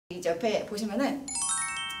이제 옆에 보시면은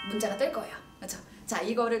문제가 뜰 거예요. 그렇죠? 자,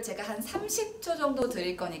 이거를 제가 한 30초 정도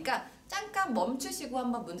드릴 거니까 잠깐 멈추시고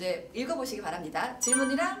한번 문제 읽어보시기 바랍니다.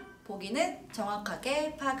 질문이랑 보기는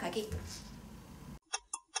정확하게 파악하기.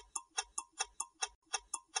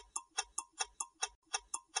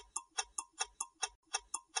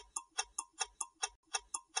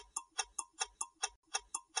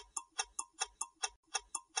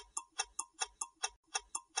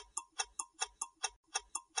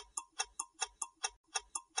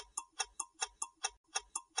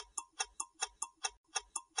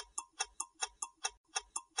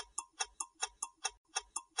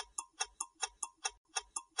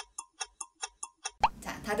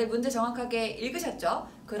 다들 문제 정확하게 읽으셨죠?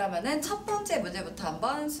 그러면은 첫 번째 문제부터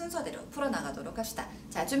한번 순서대로 풀어나가도록 합시다.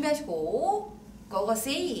 자, 준비하시고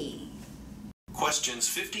고고씨! Questions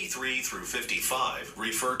 53 through 55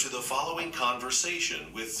 refer to the following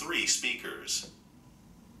conversation with three speakers.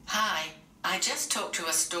 Hi, I just talked to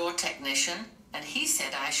a store technician and he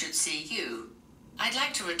said I should see you. I'd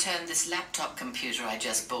like to return this laptop computer I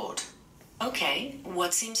just bought. Okay,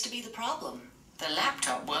 what seems to be the problem? The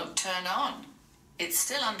laptop won't turn on. It's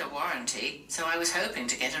still under warranty, so I was hoping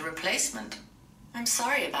to get a replacement. I'm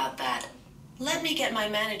sorry about that. Let me get my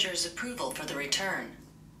manager's approval for the return.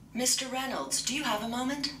 Mr. Reynolds, do you have a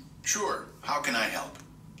moment? Sure. How can I help?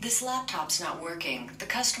 This laptop's not working. The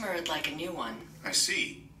customer would like a new one. I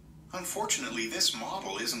see. Unfortunately, this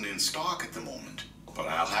model isn't in stock at the moment, but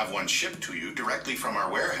I'll have one shipped to you directly from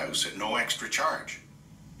our warehouse at no extra charge.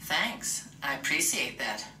 Thanks. I appreciate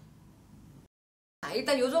that.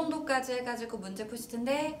 일단 요 정도까지 해가지고 문제 푸실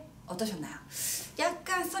텐데 어떠셨나요?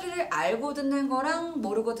 약간 스토리를 알고 듣는 거랑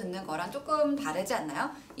모르고 듣는 거랑 조금 다르지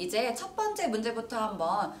않나요? 이제 첫 번째 문제부터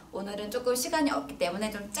한번 오늘은 조금 시간이 없기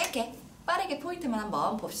때문에 좀 짧게 빠르게 포인트만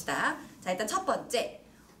한번 봅시다. 자, 일단 첫 번째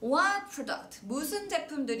What product? 무슨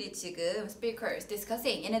제품들이 지금 speakers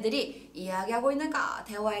discussing 얘네들이 이야기하고 있는가?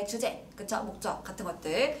 대화의 주제, 그쵸? 목적 같은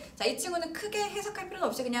것들. 자, 이 친구는 크게 해석할 필요는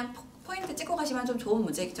없이 그냥 포인트 찍고 가시면 좀 좋은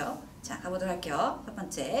문제겠죠? 자, 가보도록 할게요. 첫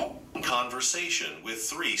번째. Conversation with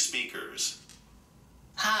three speakers.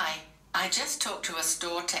 Hi, I just talked to a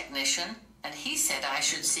store technician and he said I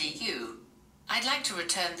should see you. I'd like to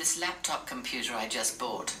return this laptop computer I just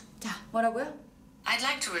bought. 자, 뭐라고요? I'd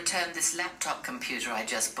like to return this laptop computer I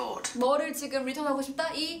just bought. 뭐를 지금 리턴하고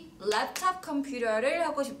싶다? 이 랩탑 컴퓨터를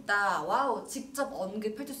하고 싶다. 와우, 직접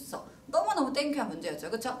언급해줬어. 너무너무 땡큐한 문제였죠.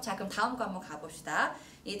 그쵸? 자, 그럼 다음 거 한번 가봅시다.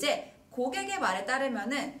 이제 고객의 말에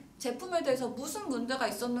따르면은 제품에 대해서 무슨 문제가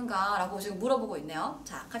있었는가 라고 지금 물어보고 있네요.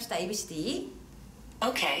 자, 갑시다. ABCD.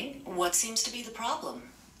 Okay, what seems to be the problem?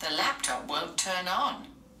 The laptop won't turn on.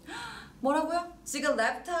 뭐라고요? 지금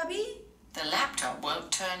랩탑이 The laptop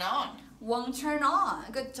won't turn on. won't turn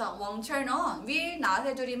on. 그쵸? won't turn on. will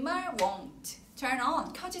not의 줄임말 won't turn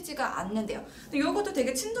on. 켜지지가 않는데요. 근데 요것도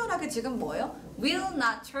되게 친절하게 지금 뭐예요? will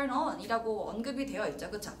not turn on 이라고 언급이 되어 있죠.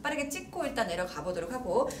 그쵸? 빠르게 찍고 일단 내려가 보도록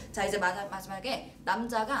하고. 자, 이제 마지막에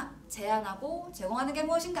남자가 제안하고 제공하는 게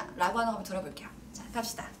무엇인가? 라고 하는 거 한번 들어볼게요. 자,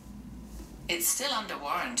 갑시다. It's still under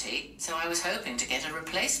warranty, so I was hoping to get a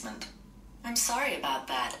replacement. I'm sorry about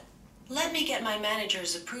that. Let me get my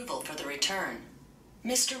manager's approval for the return.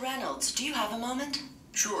 Mr. Reynolds, do you have a moment?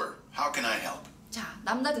 Sure. How can I help? 자,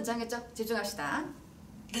 남자 등장했죠? 집중합시다.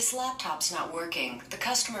 This laptop's not working. The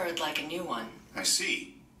customer would like a new one. I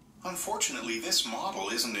see. Unfortunately, this model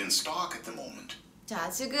isn't in stock at the moment. 자,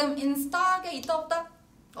 지금 in stock에 있다 없다?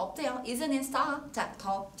 없대요. isn't in stock. 자,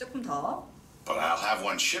 조금 더. But I'll have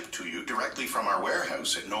one shipped to you directly from our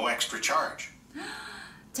warehouse at no extra charge.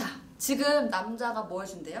 자, 지금 남자가 뭘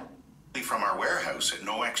준대요? From our warehouse at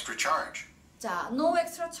no extra charge. 자, no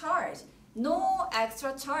extra charge. no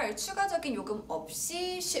extra charge. 추가적인 요금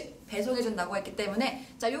없이 배송해준다고 했기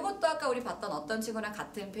때문에 자, 요것도 아까 우리 봤던 어떤 친구랑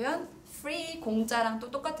같은 표현 free, 공짜랑 또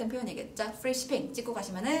똑같은 표현이겠죠? free shipping 찍고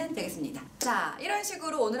가시면 되겠습니다. 자, 이런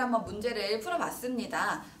식으로 오늘 한번 문제를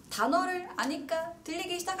풀어봤습니다. 단어를 아니까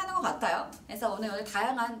들리기 시작하는 것 같아요. 그래서 오늘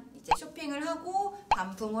다양한 이제 쇼핑을 하고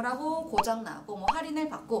반품을 하고 고장나고 뭐 할인을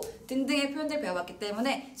받고 등등의 표현들 배워봤기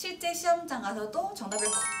때문에 실제 시험장 가서도 정답을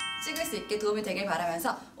콕 찍을 수 있게 도움이 되길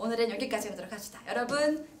바라면서 오늘은 여기까지 하도록 합시다.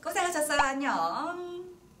 여러분 고생하셨어요. 안녕.